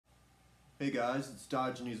Hey guys, it's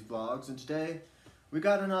Diogenes Vlogs, and today we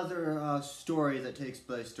got another story that takes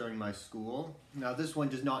place during my school. Now this one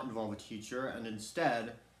does not involve a teacher, and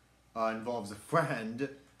instead involves a friend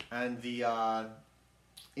and the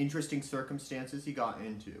interesting circumstances he got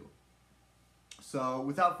into. So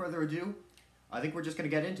without further ado, I think we're just going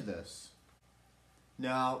to get into this.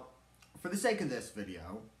 Now, for the sake of this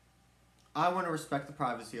video, I want to respect the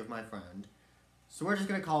privacy of my friend, so we're just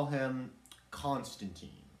going to call him Constantine.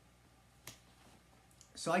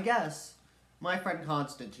 So I guess my friend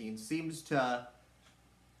Constantine seems to,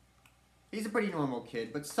 he's a pretty normal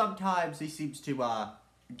kid, but sometimes he seems to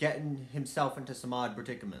get himself into some odd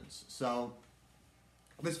predicaments. So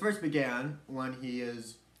this first began when he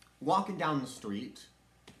is walking down the street,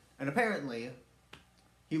 and apparently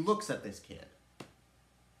he looks at this kid.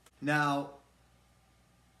 Now,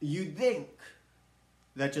 you'd think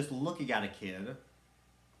that just looking at a kid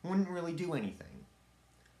wouldn't really do anything.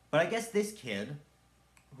 But I guess this kid,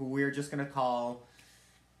 who we're just gonna call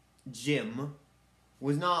Jim,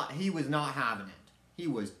 was not having it. He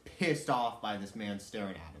was pissed off by this man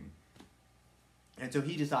staring at him. And so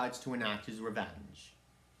he decides to enact his revenge.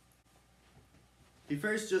 He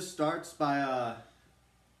first just starts by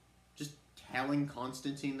just telling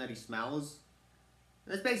Constantine that he smells.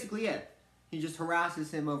 That's basically it. He just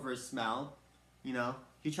harasses him over his smell. You know,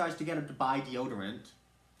 he tries to get him to buy deodorant.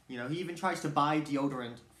 You know, he even tries to buy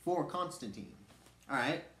deodorant for Constantine.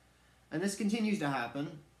 Alright? And this continues to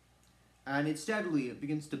happen, and it steadily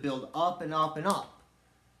begins to build up and up and up.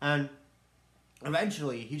 And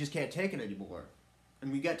eventually, he just can't take it anymore.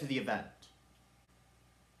 And we get to the event.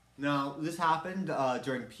 Now, this happened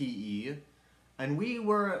during PE, and we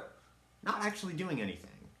were not actually doing anything.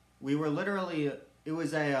 We were literally, it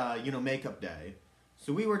was a, makeup day.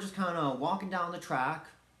 So we were just kind of walking down the track,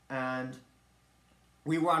 and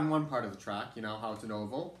we were on one part of the track, you know, how it's an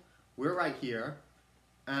oval. We're right here,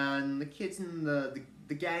 and the kids in the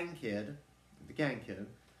gang kid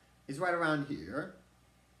is right around here.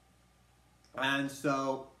 And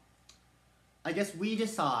so, I guess we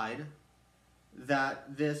decide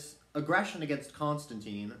that this aggression against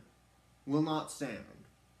Constantine will not stand.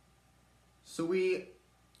 So we,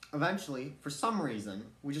 eventually, for some reason,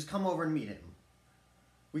 we just come over and meet him.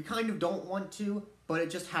 We kind of don't want to, but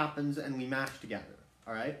it just happens and we mash together,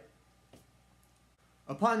 alright?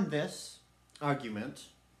 Upon this argument,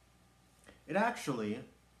 it actually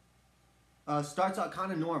starts out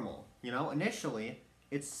kind of normal, you know? Initially,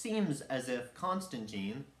 it seems as if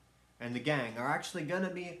Constantine and the gang are actually they're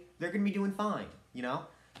gonna be doing fine, you know?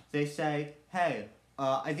 They say, hey,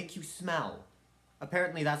 I think you smell.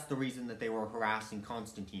 Apparently that's the reason that they were harassing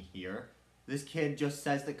Constantine here. This kid just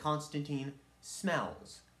says that Constantine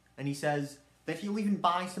smells. And he says that he'll even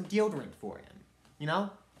buy some deodorant for him. You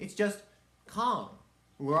know? It's just calm.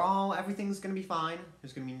 Everything's gonna be fine.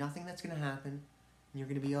 There's gonna be nothing that's gonna happen. And you're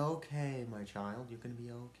gonna be okay, my child. You're gonna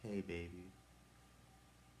be okay, baby.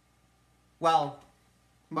 Well,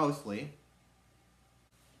 mostly.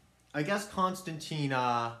 I guess Constantine,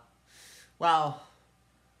 I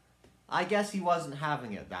guess he wasn't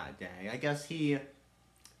having it that day. I guess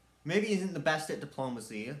maybe he isn't the best at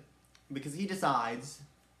diplomacy, because he just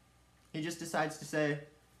decides to say,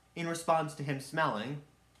 in response to him smelling,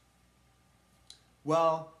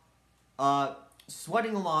 well,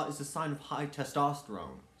 sweating a lot is a sign of high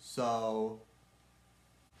testosterone, so,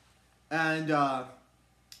 and,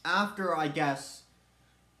 after, I guess,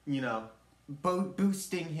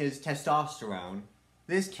 boosting his testosterone,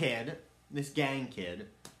 this gang kid,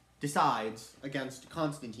 decides, against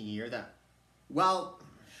Constantine here, that, well,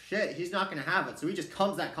 shit, he's not gonna have it, so he just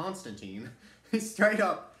comes at Constantine. He straight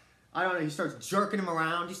up, I don't know, he starts jerking him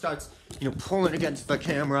around, he starts, pulling against the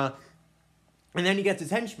camera, and then he gets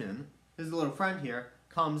his henchman, his little friend here,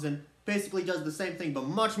 comes and basically does the same thing, but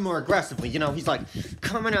much more aggressively, he's like,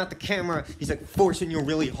 coming at the camera, he's like, forcing you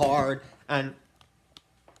really hard, and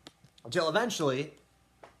until eventually,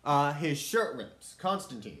 his shirt rips,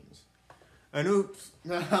 Constantine's, and oops,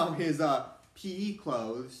 now his, PE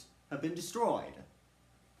clothes have been destroyed.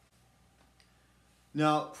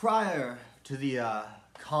 Now, prior to the,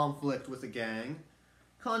 conflict with the gang,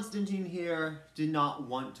 Constantine here did not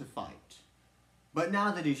want to fight. But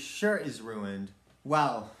now that his shirt is ruined,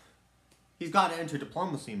 well, he's got to enter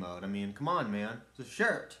diplomacy mode. I mean, come on, man. It's a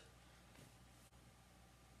shirt.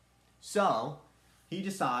 So, he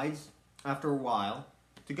decides, after a while,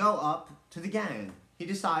 to go up to the gang. He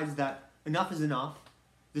decides that enough is enough,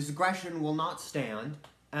 this aggression will not stand,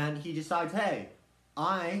 and he decides, hey,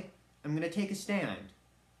 I am going to take a stand.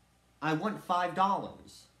 I want $5.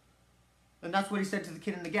 And that's what he said to the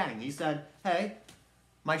kid in the gang. He said, hey,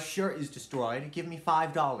 my shirt is destroyed, give me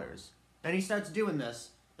 $5. And he starts doing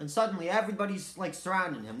this, and suddenly everybody's like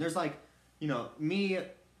surrounding him. There's like, me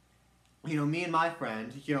and my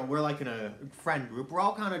friend, we're like in a friend group. We're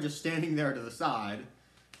all kind of just standing there to the side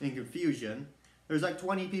in confusion. There's like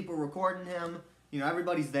 20 people recording him.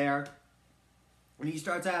 Everybody's there. And he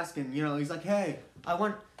starts asking, he's like, hey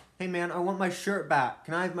man, I want my shirt back.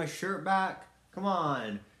 Can I have my shirt back? Come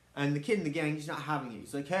on. And the kid in the gang, he's not having it.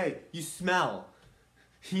 He's like, hey, you smell.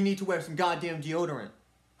 You need to wear some goddamn deodorant.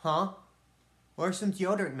 Huh? Wear some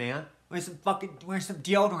deodorant, man. Wear some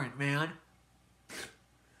deodorant, man.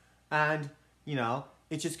 And,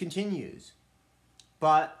 it just continues.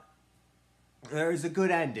 But there's a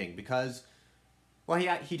good ending because, well,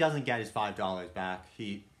 he doesn't get his $5 back.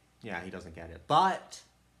 He doesn't get it. But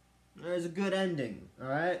there's a good ending,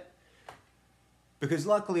 alright? Because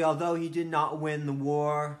luckily, although he did not win the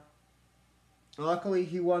war, luckily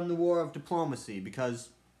he won the war of diplomacy because,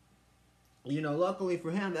 luckily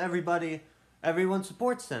for him, everyone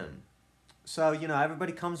supports him. So,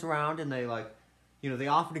 everybody comes around and they they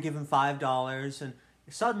offer to give him $5 and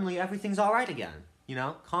suddenly everything's alright again.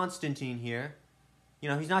 Constantine here,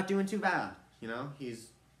 he's not doing too bad. He's,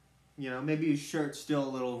 maybe his shirt's still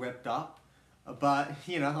a little ripped up, but,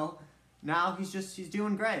 now he's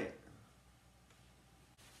doing great.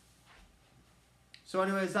 So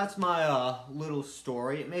anyways, that's my little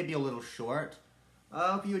story. It may be a little short.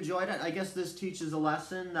 I hope you enjoyed it. I guess this teaches a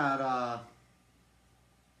lesson that,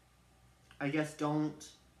 I guess don't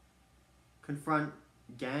confront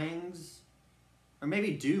gangs. Or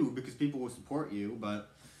maybe do, because people will support you, but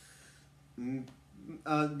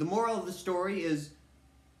the moral of the story is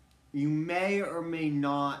you may or may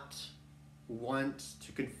not want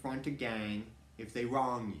to confront a gang if they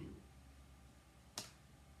wrong you.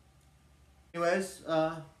 Anyways,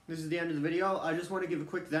 this is the end of the video. I just want to give a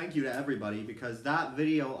quick thank you to everybody because that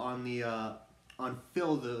video on the on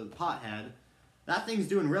Phil the Pothead, that thing's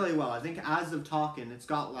doing really well. I think as of talking, it's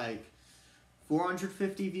got like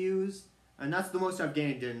 450 views, and that's the most I've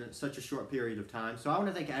gained in such a short period of time. So I want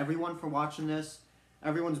to thank everyone for watching this.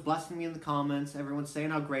 Everyone's blessing me in the comments. Everyone's saying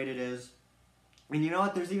how great it is. And you know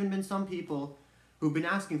what? There's even been some people who've been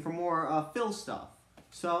asking for more Phil stuff.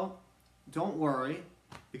 So don't worry,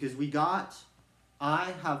 because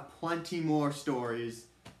I have plenty more stories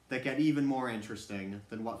that get even more interesting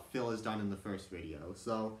than what Phil has done in the first video.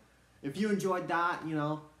 So if you enjoyed that,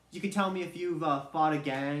 you can tell me if you've fought a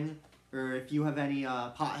gang or if you have any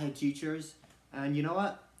pothead teachers. And you know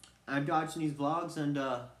what? I'm dodging these vlogs, and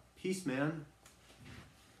peace, man.